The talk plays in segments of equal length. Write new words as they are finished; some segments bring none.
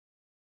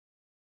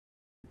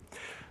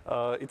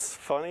It's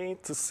funny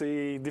to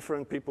see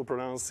different people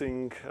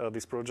pronouncing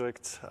this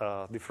project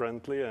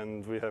differently,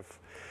 and we have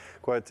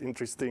quite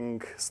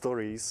interesting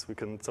stories. We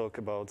can talk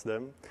about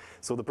them.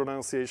 So the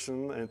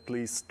pronunciation, at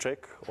least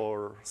Czech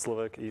or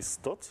Slovak, is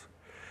Thoth.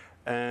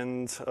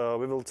 And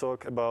we will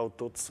talk about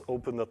Thoth's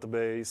open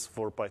database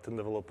for Python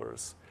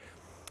developers.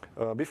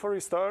 Before we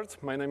start,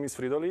 my name is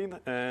Fridolin,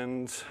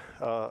 and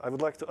I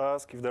would like to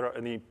ask if there are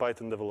any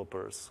Python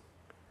developers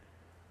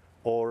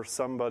or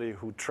somebody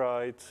who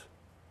tried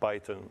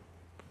Python.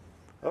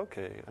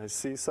 Okay, I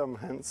see some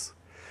hands.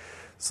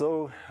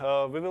 So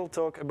we will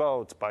talk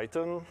about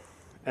Python,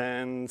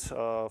 and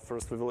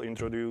first we will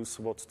introduce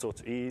what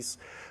Thoth is,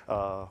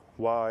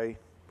 why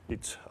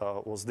it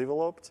was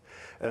developed,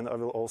 and I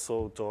will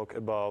also talk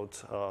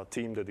about a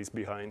team that is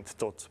behind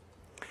Thoth.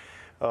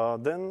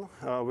 Then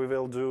we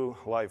will do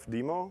live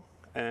demo,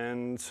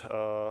 and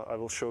I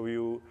will show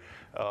you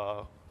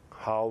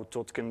how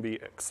Thoth can be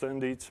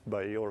extended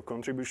by your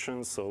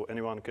contributions, so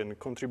anyone can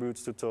contribute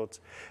to Thoth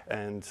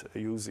and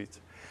use it.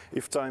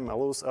 If time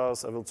allows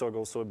us, I will talk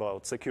also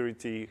about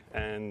security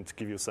and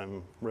give you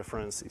some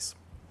references.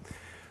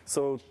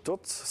 So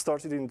Thoth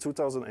started in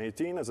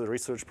 2018 as a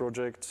research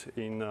project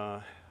in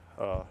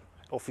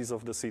Office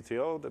of the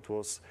CTO, that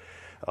was,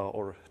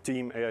 or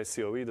Team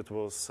AICOE, that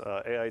was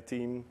AI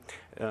team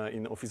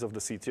in Office of the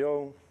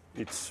CTO.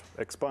 It's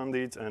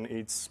expanded and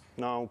it's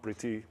now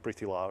pretty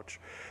large.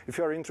 If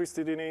you are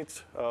interested in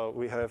it,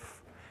 we have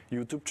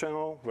YouTube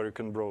channel where you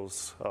can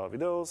browse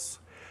videos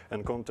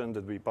and content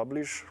that we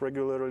publish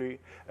regularly,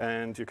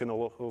 and you can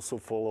also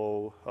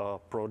follow a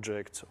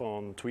project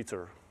on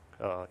Twitter.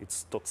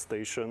 It's Thoth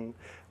Station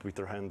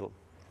Twitter handle.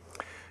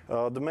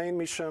 The main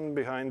mission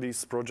behind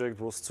this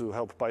project was to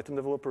help Python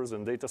developers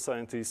and data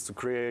scientists to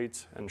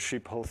create and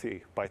ship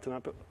healthy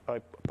Python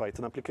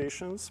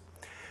applications.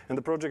 And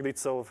the project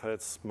itself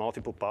has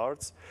multiple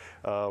parts.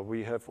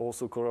 We have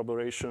also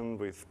collaboration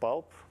with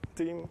Pulp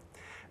team.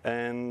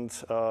 And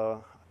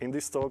in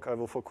this talk, I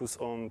will focus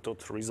on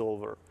Thoth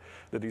Resolver.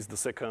 That is the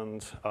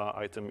second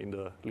item in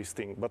the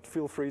listing. But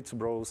feel free to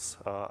browse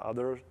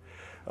other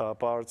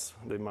parts.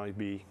 They might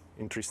be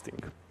interesting.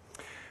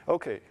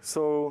 OK,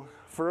 so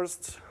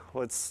first,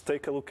 let's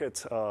take a look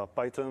at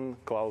Python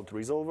Cloud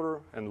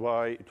Resolver and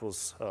why it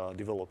was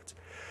developed.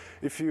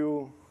 If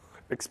you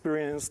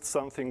experienced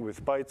something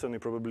with Python, you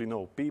probably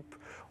know pip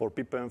or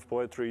pipenv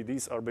poetry.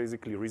 These are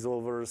basically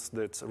resolvers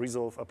that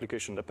resolve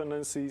application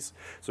dependencies.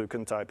 So you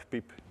can type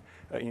pip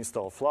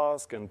install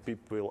Flask, and pip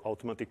will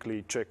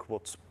automatically check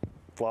what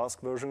Flask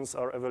versions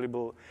are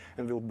available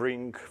and will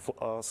bring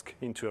Flask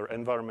into your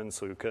environment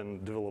so you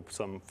can develop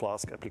some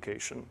Flask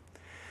application.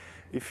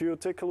 If you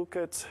take a look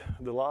at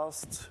the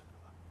last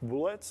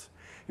bullet,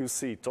 you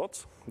see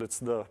Thoth. That's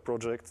the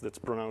project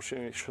that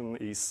pronunciation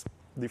is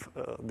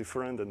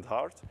different and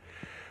hard.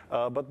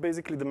 But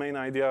basically, the main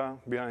idea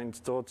behind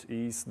Thoth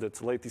is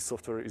that latest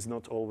software is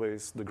not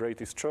always the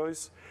greatest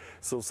choice.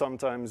 So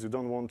sometimes you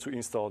don't want to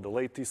install the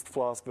latest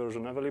Flask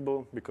version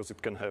available because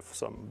it can have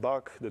some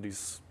bug that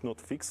is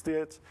not fixed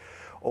yet,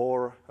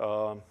 or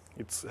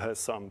it has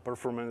some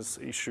performance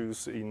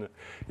issues in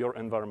your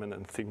environment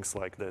and things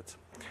like that.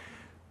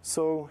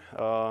 So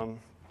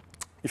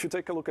if you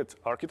take a look at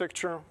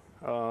architecture,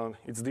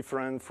 it's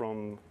different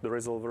from the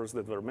resolvers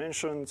that were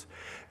mentioned.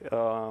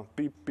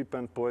 Pip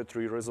and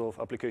poetry resolve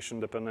application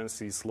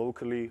dependencies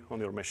locally on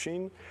your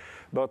machine.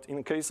 But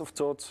in case of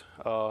Thoth,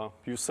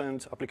 you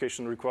send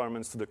application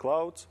requirements to the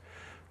cloud.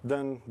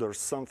 Then there's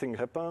something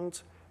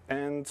happened,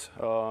 and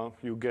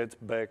you get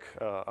back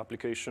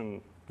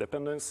application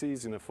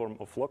dependencies in the form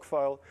of log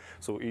file.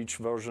 So each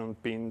version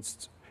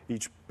pins,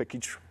 each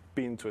package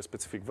pinned to a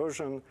specific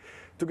version,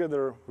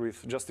 together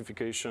with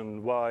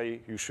justification why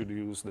you should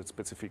use that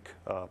specific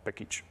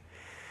package.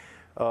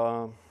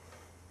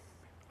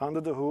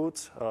 Under the hood,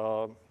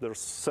 there's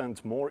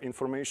sent more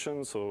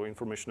information, so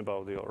information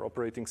about your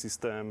operating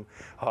system,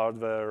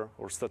 hardware,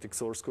 or static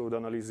source code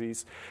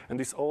analysis. And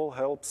this all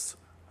helps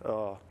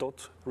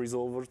Thoth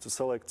Resolver to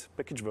select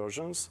package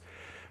versions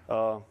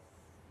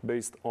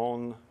based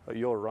on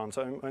your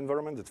runtime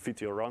environment, that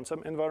fit your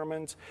runtime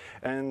environment.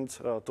 And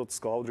Thoth's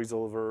Cloud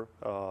Resolver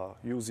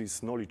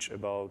uses knowledge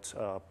about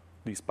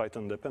these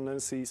Python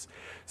dependencies,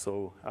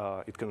 so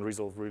it can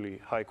resolve really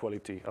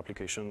high-quality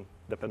application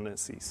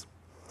dependencies.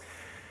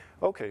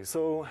 OK,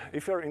 so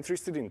if you're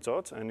interested in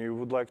Thoth and you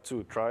would like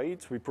to try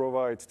it, we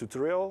provide a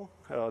tutorial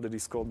that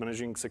is called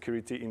Managing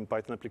Security in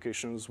Python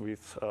Applications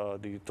with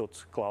the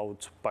Thoth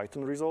Cloud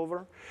Python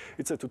Resolver.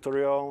 It's a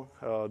tutorial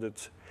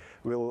that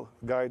will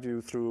guide you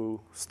through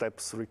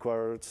steps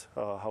required,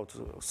 how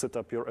to set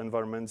up your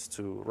environment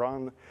to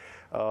run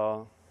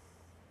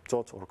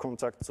Thoth or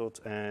contact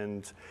Thoth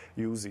and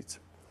use it.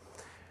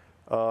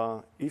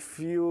 If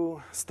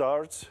you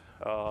start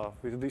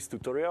with this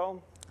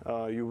tutorial,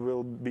 you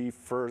will be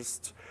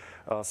first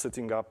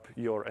setting up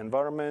your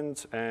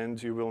environment,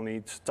 and you will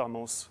need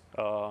Thamos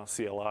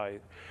CLI.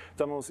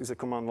 Thamos is a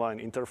command line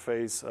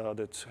interface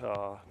that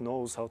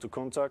knows how to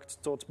contact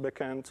Thoth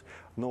backend,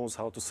 knows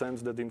how to send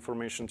that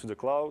information to the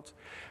cloud,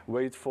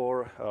 wait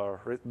for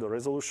the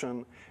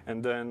resolution,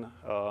 and then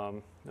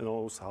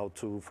knows how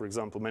to, for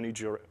example,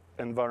 manage your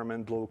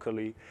environment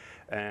locally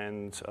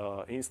and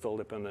install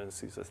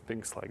dependencies and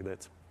things like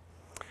that.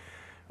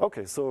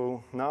 Okay,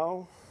 so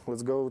now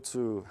let's go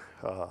to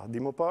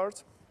demo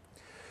part.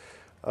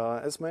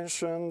 As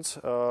mentioned,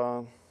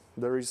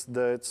 there is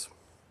that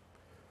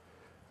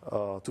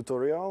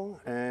tutorial,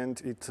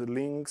 and it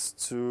links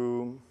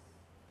to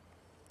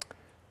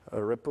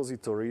a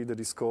repository that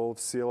is called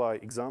CLI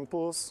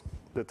examples.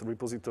 That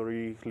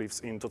repository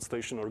lives in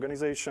ThothStation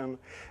organization,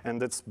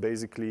 and that's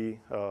basically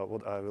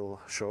what I will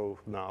show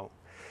now.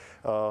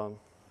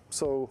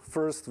 So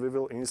first we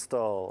will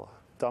install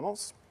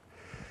Thamos.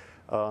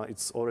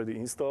 It's already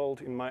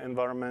installed in my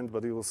environment,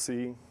 but you will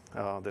see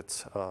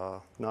that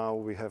now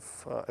we have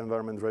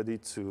environment ready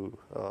to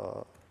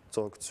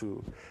talk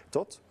to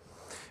Thoth.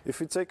 If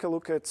we take a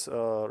look at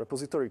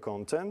repository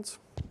content,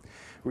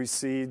 we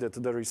see that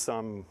there is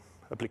some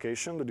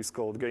application that is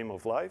called Game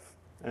of Life,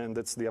 and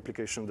that's the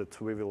application that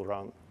we will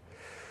run.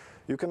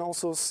 You can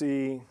also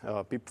see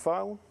a pip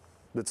file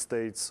that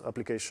states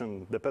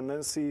application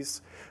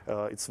dependencies.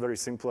 It's a very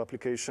simple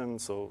application,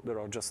 so there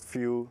are just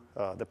few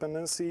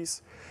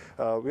dependencies.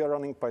 We are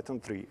running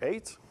Python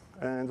 3.8,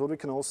 and what we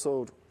can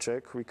also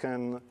check, we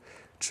can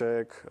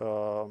check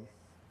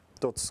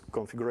Thoth's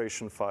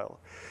configuration file.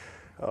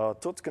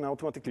 Thoth can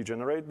automatically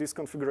generate this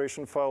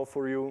configuration file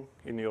for you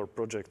in your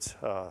project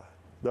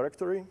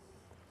directory.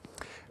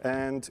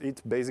 And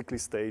it basically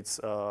states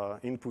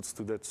inputs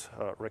to that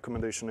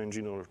recommendation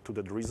engine or to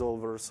that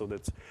resolver, so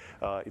that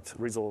it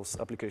resolves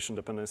application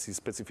dependencies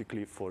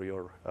specifically for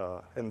your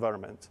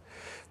environment.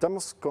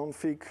 Thamos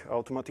config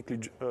automatically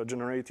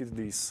generated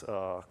this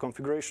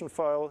configuration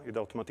file. It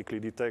automatically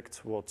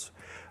detects what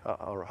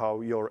or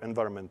how your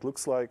environment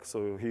looks like.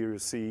 So here you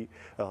see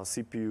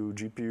CPU,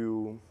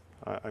 GPU.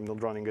 I'm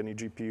not running any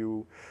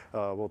GPU,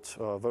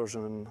 what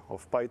version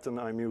of Python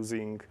I'm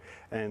using,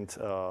 and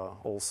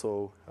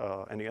also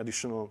any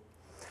additional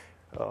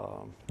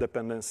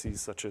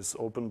dependencies such as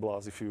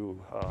OpenBLAS if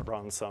you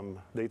run some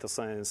data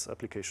science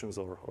applications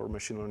or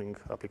machine learning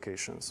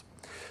applications.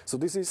 So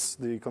this is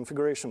the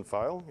configuration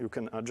file. You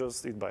can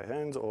adjust it by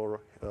hand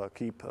or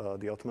keep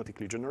the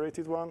automatically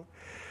generated one.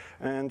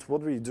 And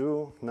what we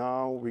do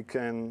now, we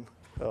can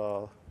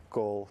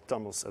call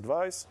Thamos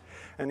advice.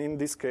 And in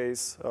this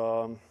case,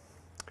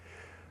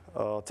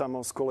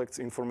 Thamos collects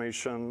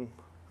information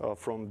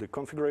from the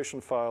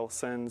configuration file,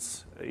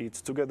 sends it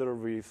together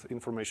with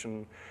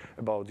information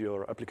about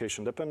your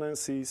application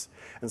dependencies,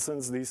 and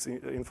sends this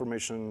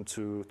information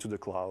to the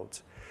cloud.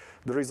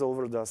 The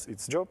resolver does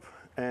its job,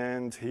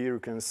 and here you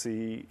can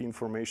see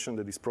information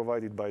that is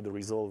provided by the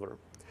resolver.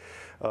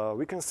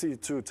 We can see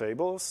two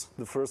tables.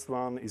 The first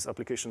one is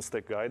application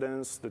stack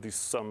guidance. That is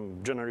some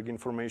generic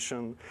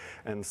information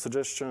and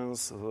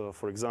suggestions.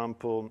 For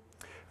example,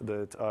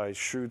 that I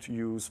should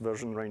use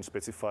version range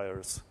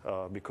specifiers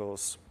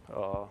because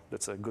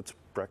that's a good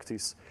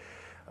practice.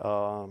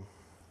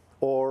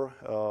 Or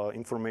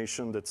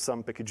information that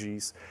some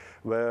packages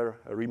were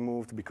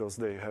removed because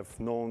they have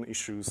known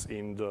issues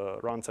in the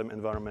runtime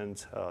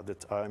environment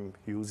that I'm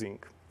using.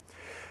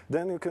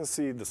 Then you can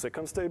see the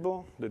second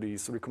table, that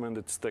is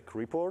recommended stack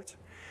report.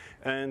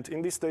 And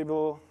in this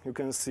table, you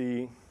can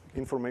see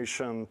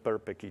information per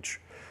package.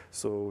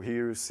 So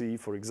here you see,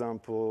 for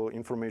example,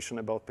 information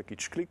about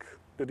package click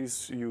that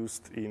is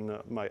used in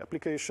my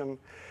application,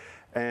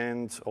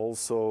 and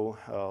also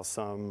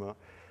some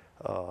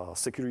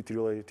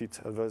security-related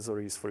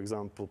advisories, for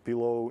example,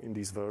 Pillow in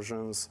these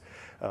versions.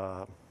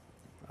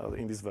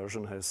 In this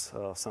version has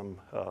some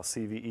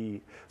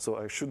CVE, so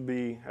I should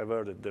be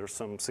aware that there's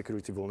some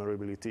security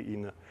vulnerability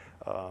in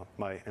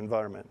my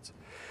environment.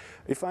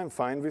 If I'm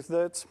fine with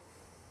that,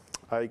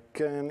 I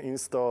can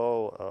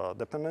install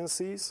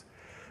dependencies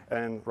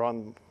and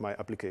run my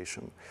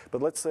application.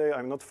 But let's say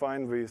I'm not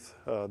fine with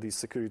these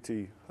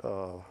security,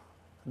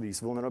 these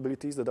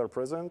vulnerabilities that are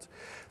present.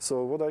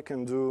 So what I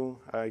can do,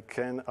 I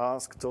can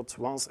ask Thoth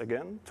once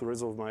again to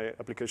resolve my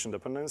application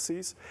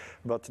dependencies,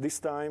 but this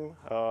time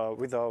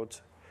without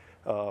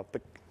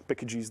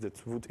packages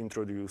that would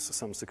introduce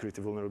some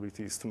security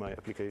vulnerabilities to my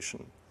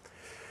application.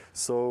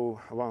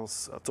 So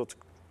once Thoth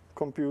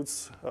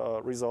computes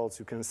results,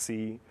 you can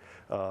see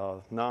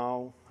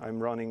now I'm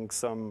running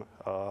some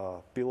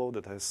Pillow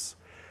that has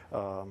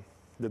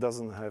that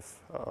doesn't have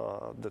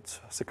that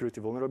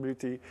security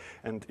vulnerability,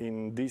 and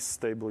in this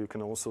table you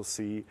can also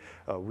see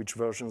which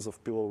versions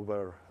of Pillow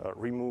were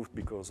removed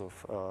because of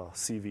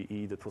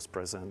CVE that was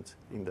present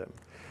in them.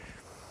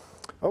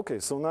 Okay,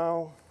 so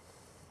now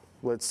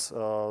let's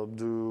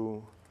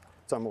do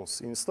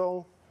Thamos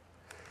install.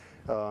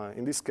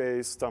 In this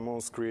case,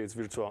 Thamos creates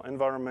virtual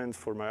environment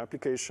for my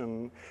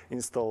application,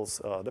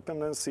 installs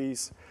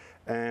dependencies,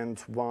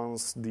 and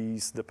once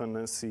these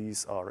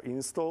dependencies are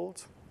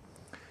installed,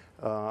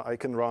 I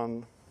can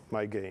run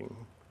my game.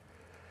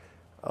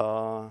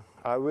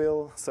 I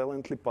will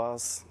silently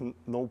pass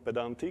no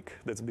pedantic.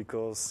 That's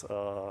because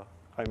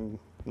I'm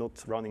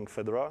not running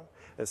Fedora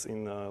as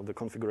in the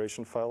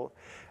configuration file.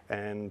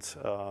 And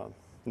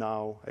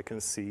now I can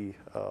see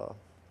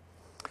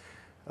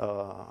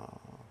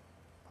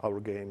our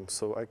game.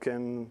 So I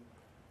can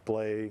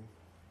play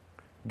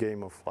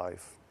game of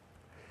life.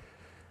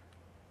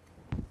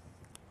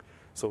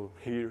 So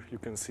here you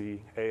can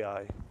see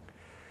AI.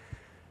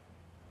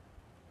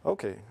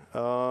 Okay,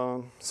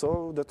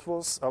 so that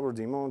was our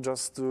demo,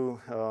 just to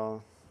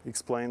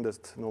explain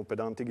that no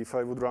pedantic. If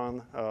I would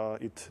run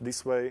it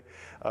this way,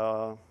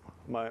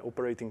 my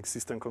operating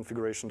system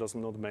configuration does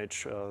not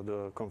match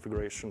the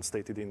configuration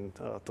stated in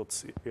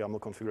Thoth's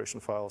YAML configuration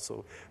file,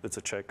 so that's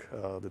a check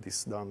that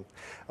is done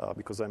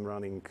because I'm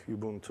running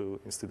Ubuntu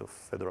instead of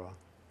Fedora.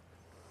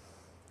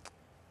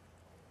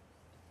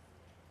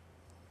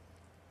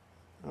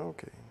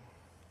 Okay,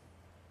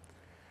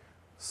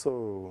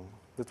 so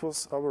that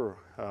was our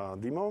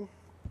demo.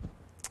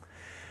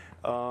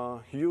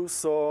 You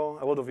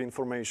saw a lot of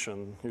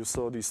information. You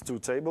saw these two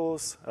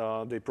tables.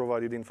 They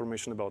provided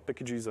information about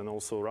packages and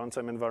also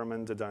runtime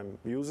environment that I'm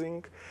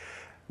using.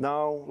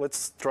 Now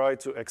let's try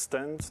to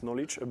extend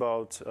knowledge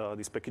about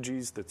these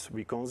packages that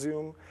we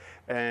consume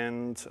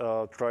and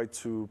try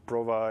to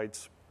provide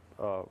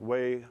a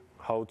way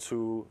how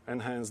to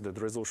enhance the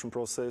resolution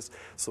process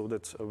so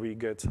that we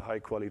get high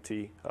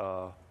quality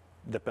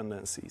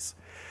dependencies.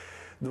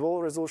 The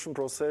whole resolution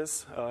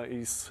process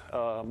is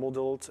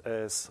modeled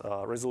as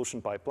a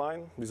resolution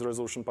pipeline. This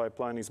resolution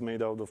pipeline is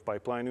made out of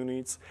pipeline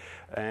units,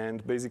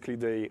 and basically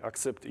they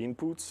accept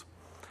inputs.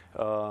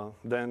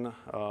 Then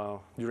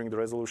during the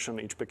resolution,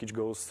 each package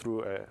goes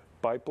through a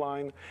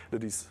pipeline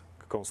that is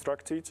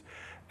constructed,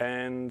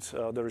 and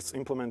there is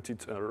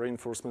implemented a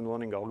reinforcement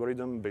learning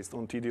algorithm based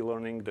on TD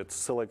learning that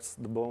selects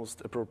the most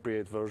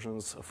appropriate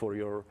versions for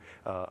your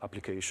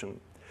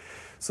application.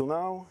 So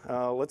now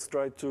let's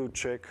try to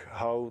check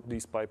how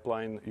these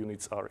pipeline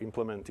units are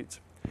implemented.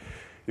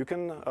 You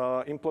can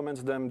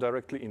implement them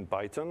directly in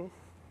Python.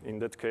 In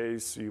that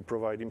case, you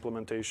provide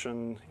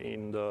implementation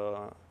in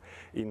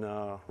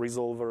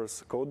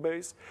Resolver's code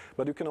base,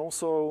 but you can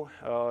also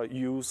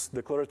use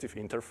declarative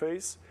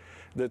interface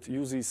that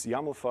uses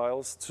YAML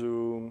files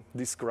to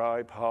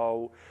describe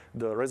how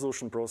the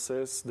resolution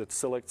process that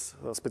selects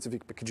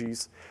specific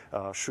packages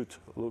should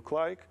look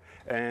like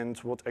and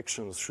what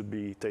actions should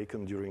be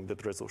taken during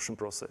that resolution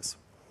process.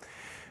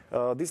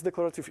 This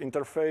declarative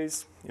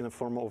interface in the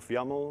form of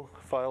YAML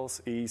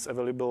files is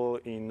available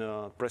in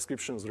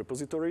prescriptions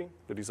repository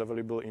that is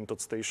available in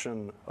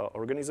ThothStation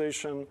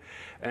organization.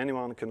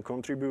 Anyone can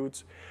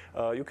contribute.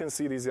 You can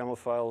see these YAML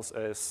files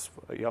as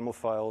YAML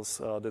files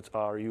that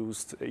are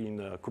used in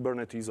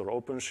Kubernetes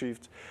or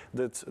OpenShift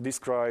that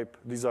describe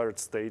desired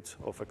state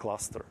of a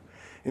cluster.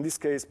 In this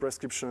case,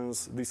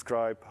 prescriptions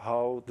describe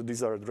how the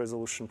desired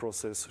resolution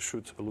process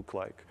should look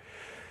like.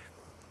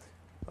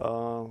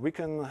 We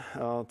can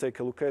take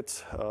a look at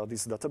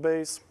this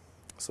database.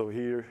 So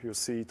here you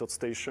see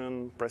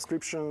ThothStation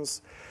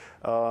prescriptions.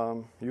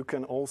 You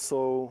can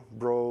also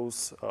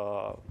browse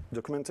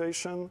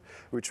documentation,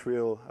 which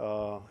will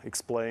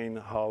explain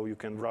how you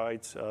can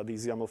write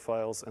these YAML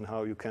files and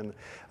how you can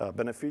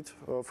benefit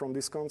from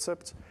this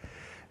concept.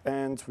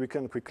 And we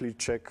can quickly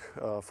check,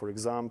 for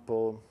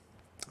example,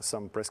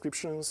 some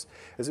prescriptions.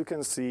 As you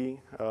can see,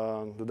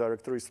 the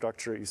directory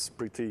structure is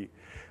pretty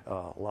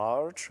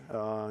large.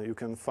 You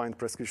can find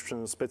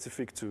prescriptions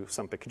specific to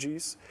some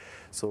packages.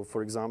 So,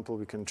 for example,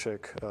 we can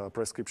check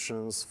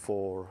prescriptions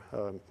for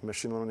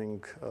machine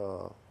learning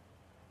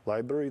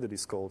library that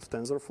is called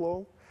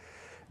TensorFlow.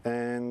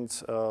 And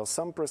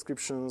some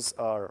prescriptions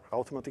are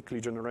automatically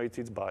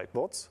generated by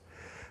bots,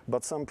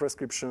 but some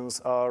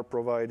prescriptions are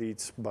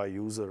provided by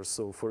users.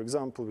 So, for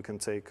example, we can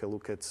take a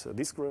look at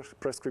this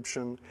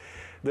prescription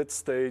that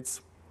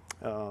states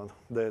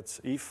that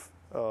if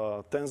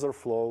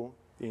TensorFlow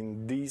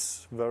in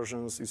these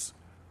versions is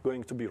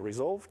going to be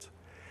resolved,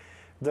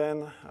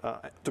 then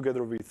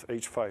together with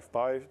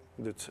H5Py,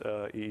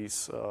 that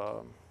is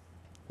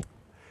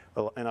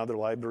another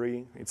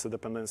library, it's a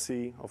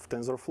dependency of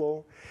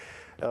TensorFlow,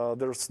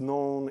 there's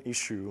no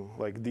issue,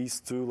 like these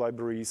two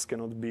libraries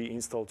cannot be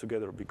installed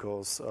together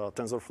because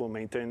TensorFlow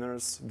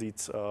maintainers did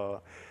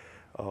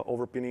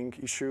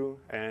overpinning issue,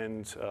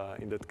 and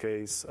in that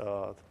case,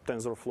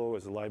 TensorFlow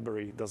as a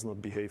library does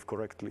not behave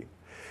correctly.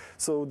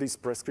 So this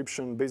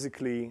prescription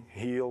basically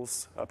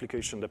heals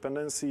application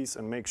dependencies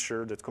and makes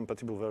sure that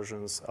compatible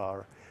versions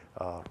are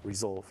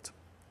resolved.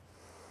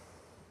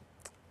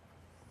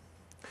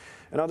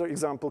 Another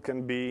example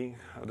can be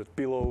that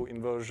Pillow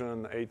in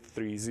version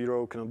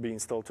 8.3.0 cannot be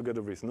installed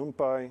together with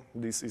NumPy.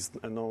 This is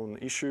a known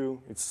issue.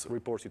 It's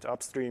reported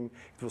upstream.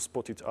 It was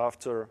spotted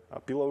after a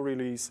Pillow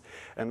release.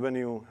 And when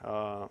you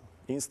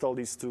install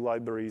these two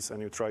libraries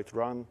and you try to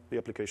run the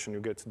application,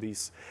 you get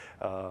this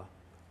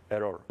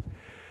error.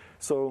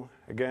 So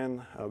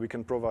again, we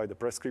can provide a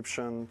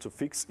prescription to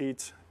fix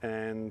it,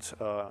 and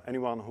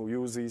anyone who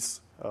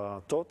uses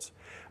Thoth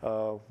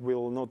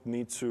will not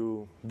need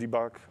to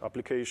debug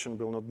application,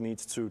 will not need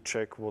to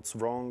check what's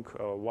wrong,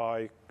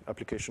 why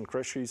application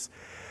crashes,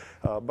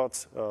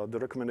 but the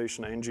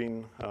recommendation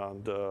engine,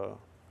 the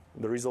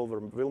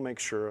resolver will make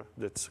sure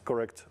that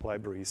correct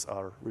libraries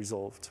are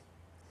resolved.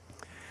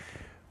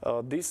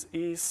 These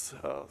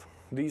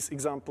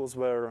examples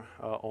were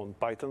on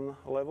Python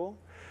level,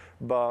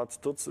 but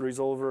Thoth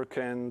resolver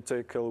can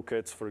take a look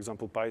at, for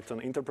example,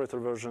 Python interpreter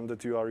version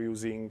that you are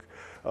using.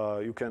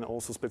 You can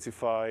also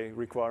specify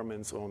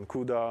requirements on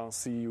CUDA,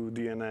 CU,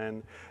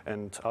 DNN,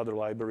 and other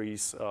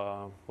libraries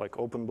like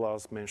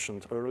OpenBLAST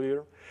mentioned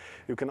earlier.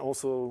 You can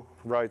also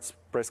write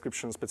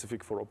prescriptions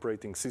specific for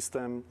operating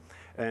system,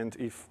 and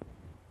if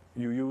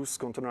you use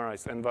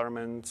containerized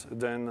environment,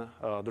 then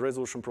the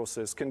resolution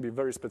process can be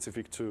very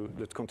specific to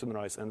that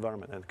containerized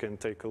environment and can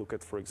take a look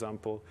at, for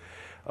example,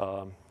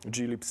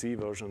 glibc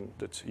version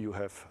that you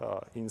have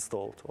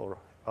installed or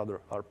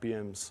other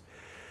RPMs.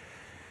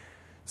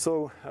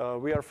 So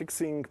we are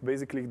fixing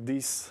basically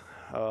this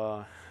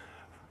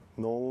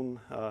known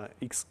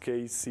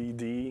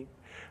XKCD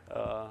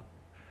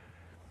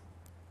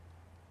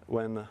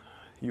when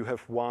you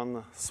have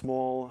one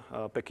small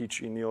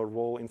package in your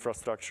whole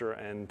infrastructure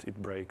and it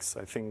breaks.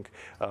 I think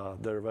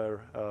there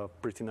were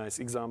pretty nice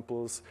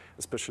examples,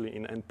 especially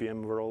in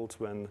NPM world,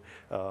 when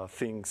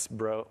things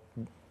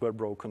were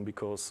broken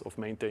because of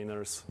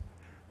maintainers,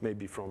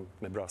 maybe from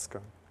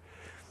Nebraska.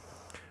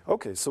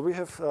 Okay, so we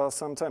have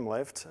some time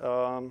left.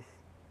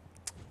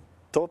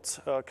 Thoth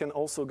can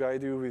also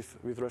guide you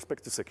with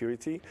respect to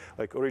security.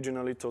 Like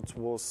originally, Thoth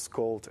was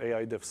called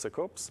AI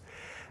DevSecOps,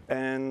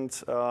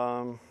 and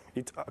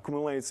it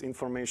accumulates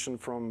information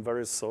from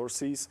various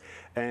sources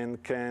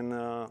and can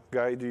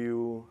guide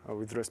you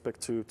with respect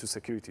to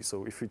security.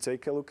 So if we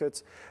take a look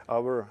at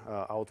our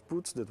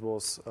output that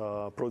was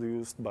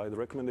produced by the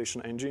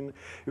recommendation engine,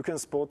 you can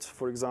spot,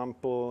 for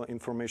example,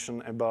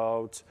 information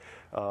about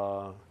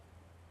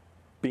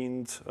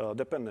pinned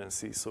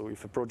dependencies. So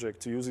if a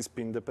project uses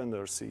pinned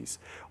dependencies,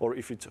 or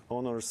if it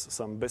honors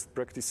some best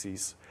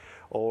practices,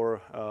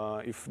 or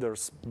if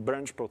there's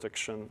branch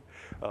protection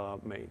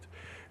made.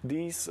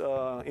 These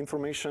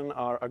information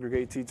are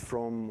aggregated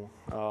from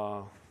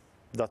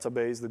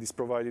database that is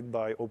provided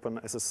by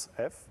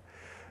OpenSSF,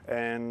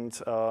 and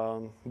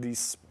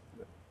this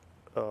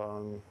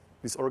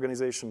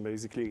organization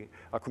basically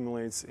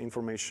accumulates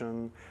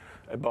information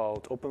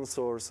about open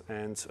source,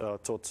 and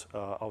Thoth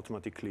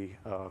automatically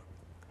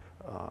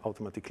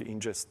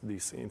ingest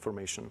this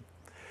information.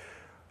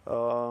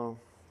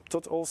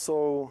 Thoth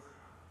also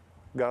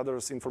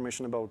gathers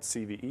information about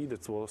CVE.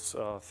 That was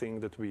a thing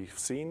that we've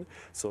seen.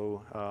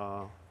 So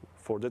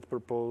for that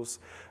purpose,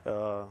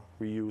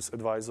 we use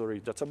advisory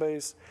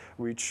database,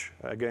 which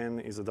again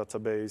is a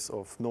database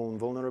of known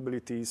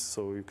vulnerabilities.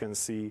 So you can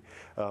see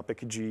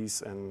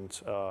packages and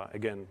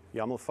again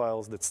YAML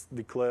files that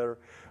declare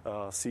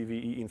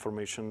CVE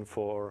information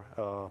for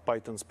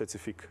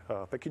Python-specific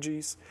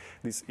packages.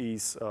 This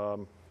is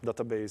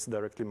database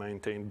directly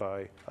maintained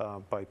by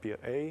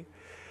PyPA.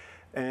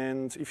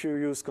 And if you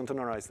use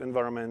containerized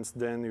environments,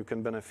 then you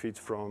can benefit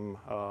from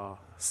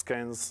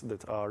scans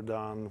that are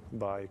done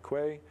by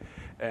Quay,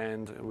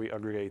 and we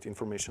aggregate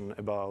information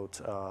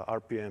about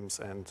RPMs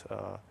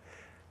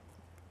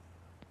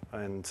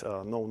and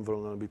known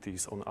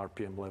vulnerabilities on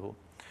RPM level.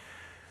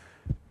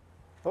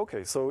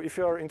 Okay, so if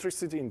you are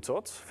interested in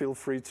Thoth, feel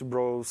free to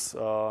browse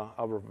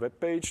our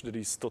webpage, that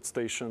is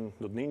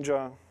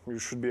thothstation.ninja. You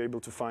should be able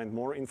to find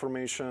more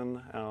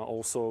information,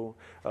 also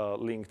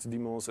linked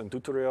demos and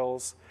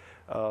tutorials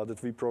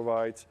that we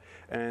provide.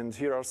 And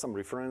here are some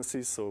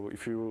references, so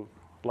if you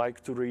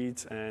like to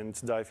read and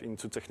dive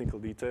into technical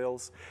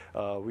details,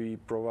 we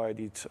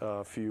provided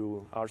a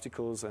few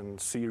articles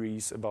and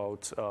series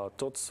about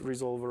Thoth's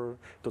resolver,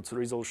 Thoth's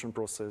resolution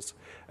process,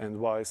 and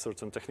why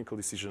certain technical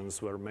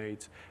decisions were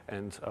made,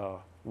 and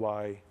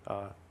why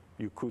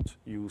you could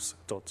use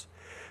Thoth.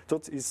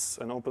 Thoth is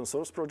an open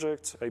source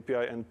project.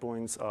 API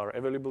endpoints are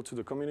available to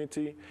the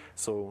community,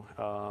 so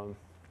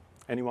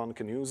anyone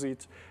can use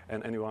it,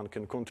 and anyone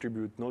can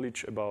contribute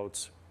knowledge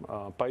about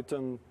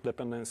Python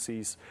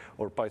dependencies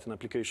or Python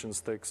application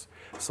stacks,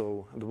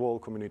 so the whole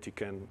community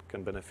can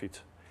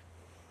benefit.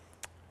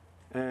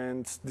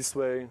 And this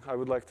way, I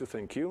would like to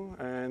thank you,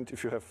 and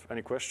if you have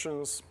any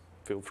questions,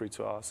 feel free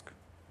to ask.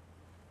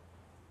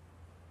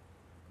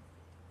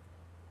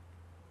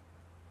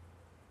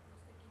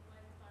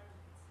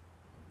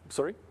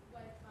 Sorry?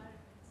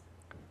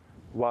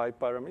 Why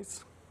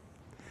pyramids?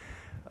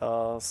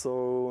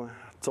 So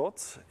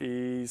Thoth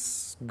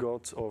is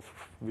god of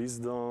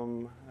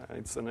wisdom.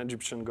 It's an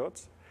Egyptian god,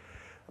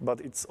 but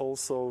it's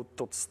also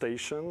Thoth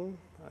station.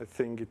 I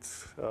think it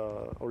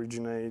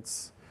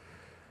originates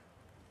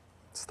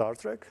Star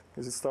Trek.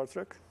 Is it Star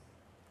Trek?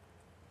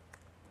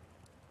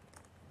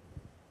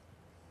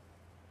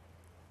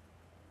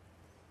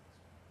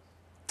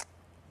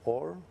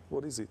 Or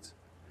what is it?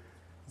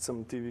 It's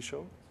some TV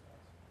show?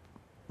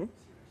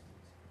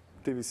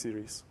 TV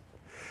series.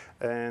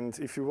 And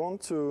if you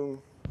want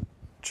to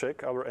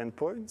check our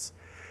endpoints,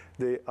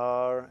 they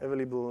are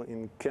available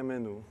in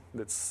Kemenu.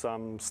 That's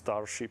some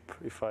starship,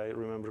 if I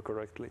remember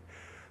correctly.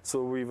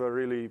 So we were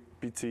really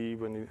picky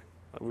when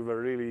we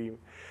were really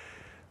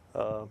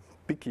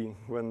picky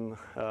when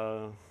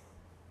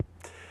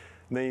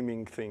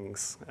naming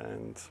things,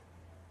 and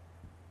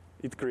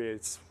it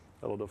creates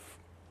a lot of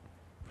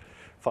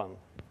fun.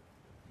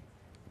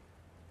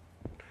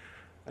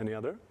 Any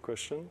other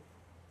question?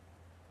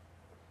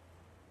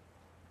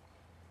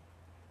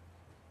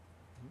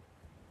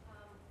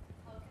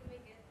 How can we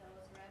get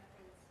those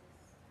references?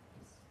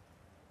 Is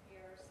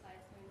your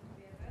slides going to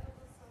be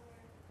available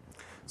somewhere?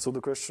 So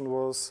the question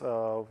was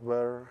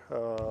where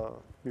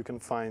you can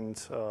find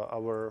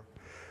our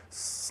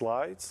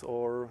slides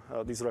or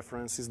these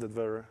references that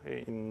were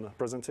in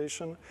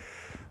presentation.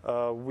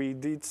 We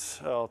did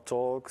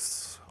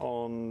talks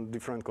on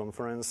different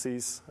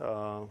conferences,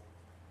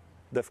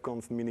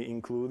 DevConf Mini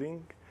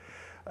including,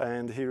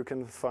 and here you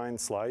can find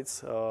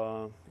slides.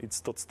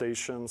 It's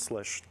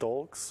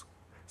ThothStation/talks,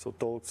 so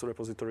talks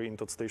repository in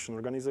ThothStation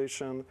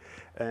organization,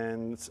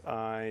 and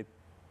I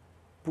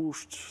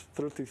pushed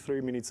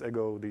 33 minutes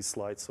ago these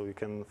slides, so you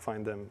can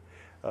find them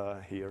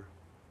here.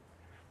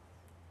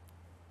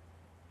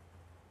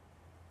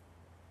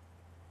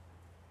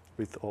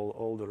 With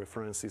all the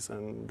references,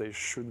 and they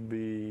should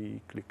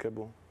be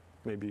clickable,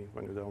 maybe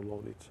when you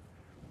download it.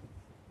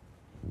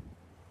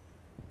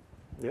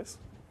 Yes?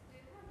 Do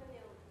you have any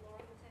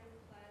long-term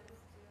plans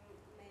to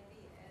maybe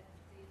add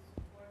the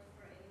support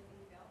for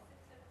anything else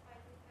except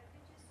Python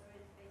packages, or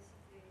is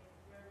basically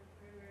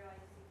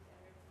rewriting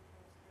everything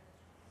from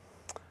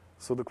scratch?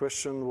 So the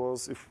question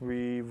was if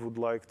we would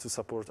like to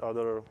support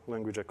other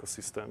language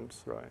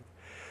ecosystems, right?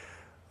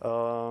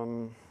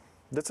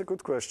 That's a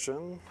good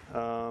question.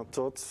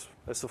 Thoth,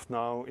 as of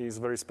now, is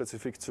very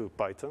specific to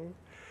Python.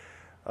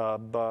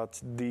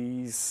 But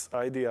these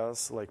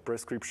ideas like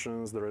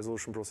prescriptions, the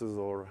resolution process,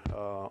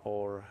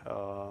 or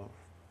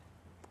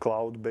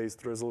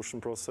cloud-based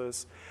resolution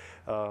process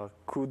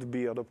could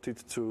be adopted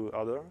to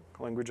other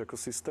language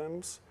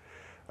ecosystems.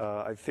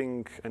 I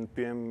think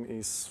NPM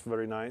is a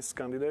very nice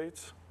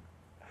candidate.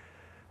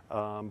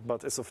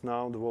 But as of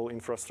now, the whole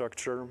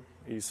infrastructure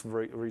is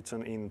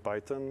written in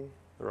Python.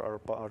 There are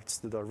parts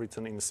that are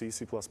written in C,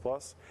 C++,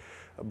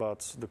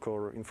 but the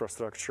core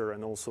infrastructure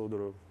and also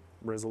the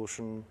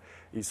resolution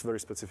is very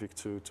specific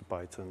to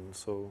Python.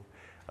 So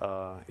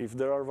if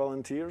there are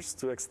volunteers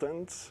to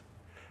extend,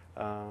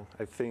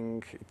 I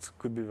think it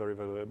could be very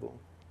valuable.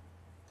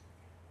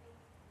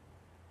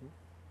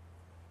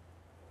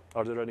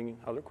 Are there any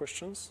other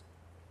questions?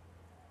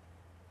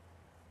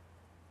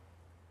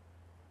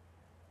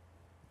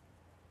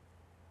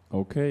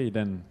 Okay,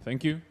 then,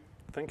 thank you.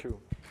 Thank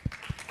you.